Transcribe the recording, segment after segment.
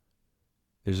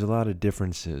There's a lot of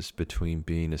differences between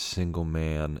being a single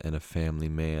man and a family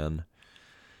man.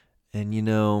 And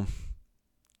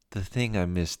the thing I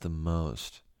miss the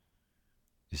most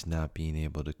is not being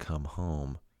able to come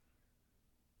home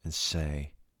and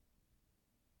say,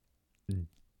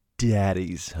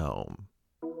 Daddy's home.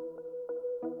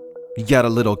 You got a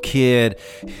little kid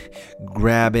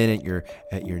grabbing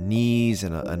at your knees,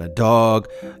 and a dog,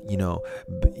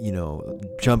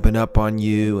 jumping up on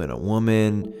you, and a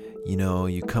woman.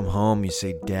 You come home, you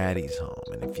say, Daddy's home,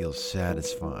 and it feels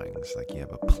satisfying. It's like you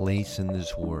have a place in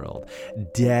this world.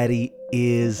 Daddy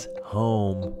is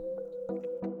home.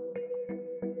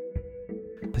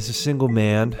 As a single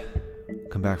man,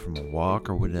 come back from a walk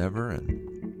or whatever, and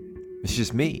it's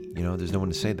just me. There's no one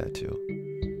to say that to.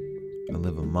 I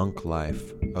live a monk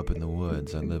life up in the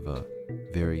woods. I live a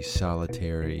very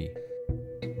solitary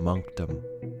monkdom.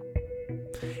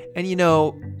 And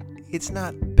it's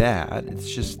not bad. It's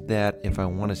just that if I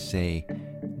want to say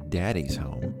Daddy's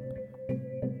home,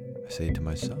 I say it to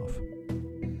myself.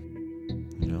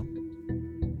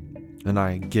 And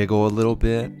I giggle a little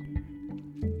bit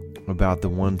about the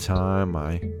one time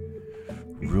my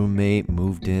roommate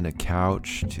moved in a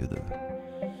couch to the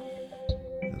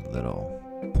little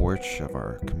porch of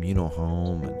our communal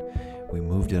home, and we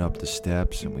moved it up the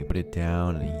steps and we put it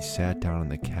down, and he sat down on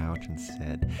the couch and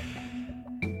said,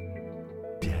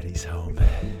 Daddy's home.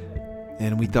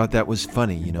 And we thought that was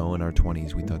funny, in our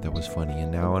 20s we thought that was funny,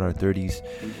 and now in our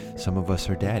 30s some of us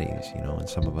are daddies, and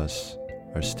some of us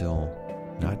are still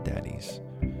not daddies.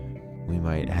 We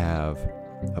might have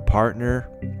a partner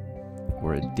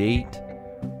or a date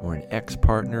or an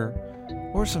ex-partner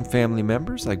or some family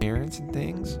members like parents and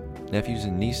things, nephews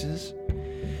and nieces.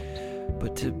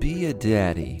 But to be a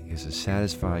daddy is a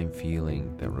satisfying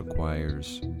feeling that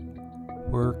requires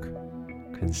work,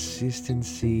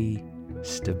 consistency,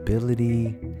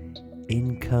 stability,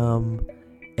 income,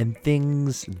 and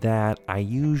things that I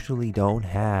usually don't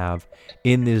have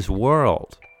in this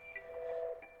world.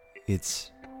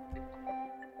 It's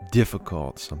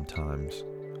difficult sometimes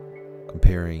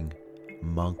comparing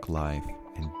monk life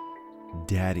and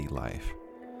daddy life,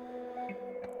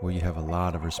 where you have a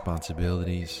lot of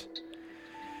responsibilities,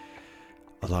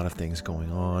 a lot of things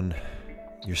going on,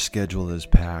 your schedule is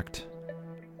packed,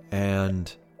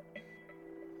 and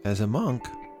as a monk,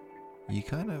 you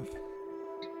kind of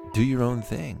do your own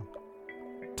thing.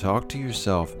 Talk to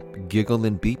yourself, giggle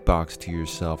and beatbox to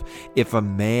yourself. If a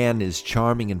man is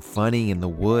charming and funny in the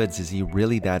woods, is he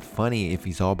really that funny if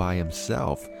he's all by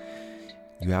himself?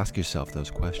 You ask yourself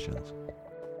those questions.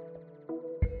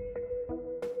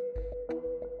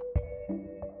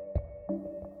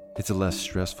 It's a less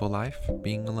stressful life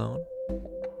being alone.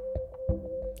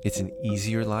 It's an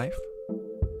easier life.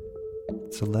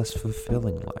 It's a less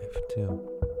fulfilling life, too.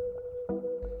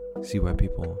 See why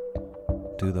people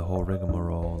do the whole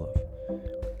rigmarole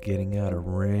of getting out a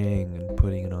ring and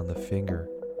putting it on the finger,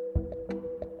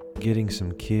 getting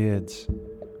some kids,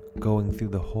 going through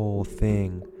the whole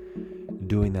thing,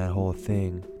 doing that whole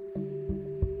thing.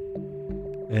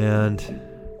 And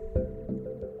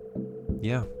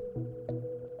yeah,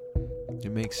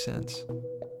 it makes sense.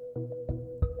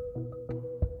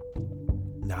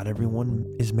 Not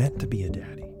everyone is meant to be a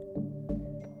daddy.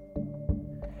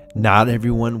 Not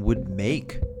everyone would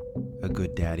make a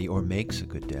good daddy or makes a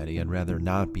good daddy. I'd rather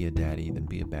not be a daddy than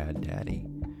be a bad daddy.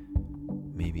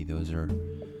 Maybe those are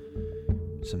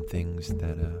some things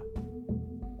that,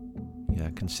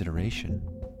 consideration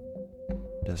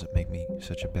doesn't make me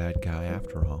such a bad guy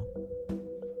after all.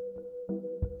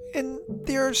 And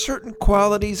there are certain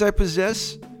qualities I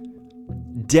possess.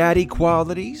 Daddy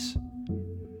qualities.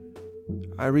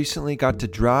 I recently got to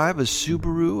drive a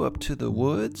Subaru up to the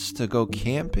woods to go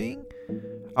camping.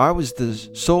 I was the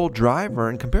sole driver,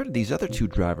 and compared to these other two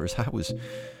drivers, I was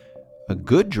a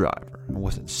good driver. I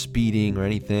wasn't speeding or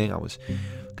anything. I was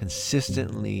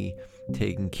consistently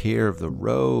taking care of the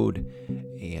road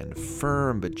and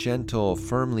firm but gentle,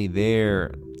 firmly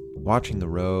there, watching the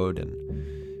road.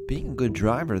 And being a good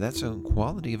driver, that's a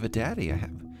quality of a daddy. I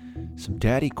have some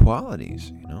daddy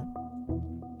qualities,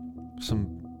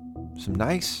 some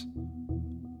nice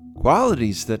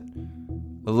qualities that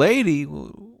a lady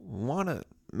will want to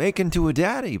make into a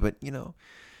daddy, but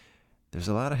there's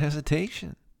a lot of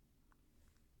hesitation.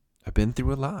 I've been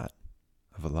through a lot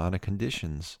of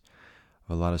conditions,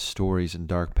 of a lot of stories and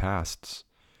dark pasts,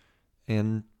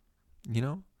 and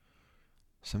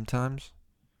sometimes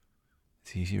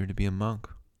it's easier to be a monk.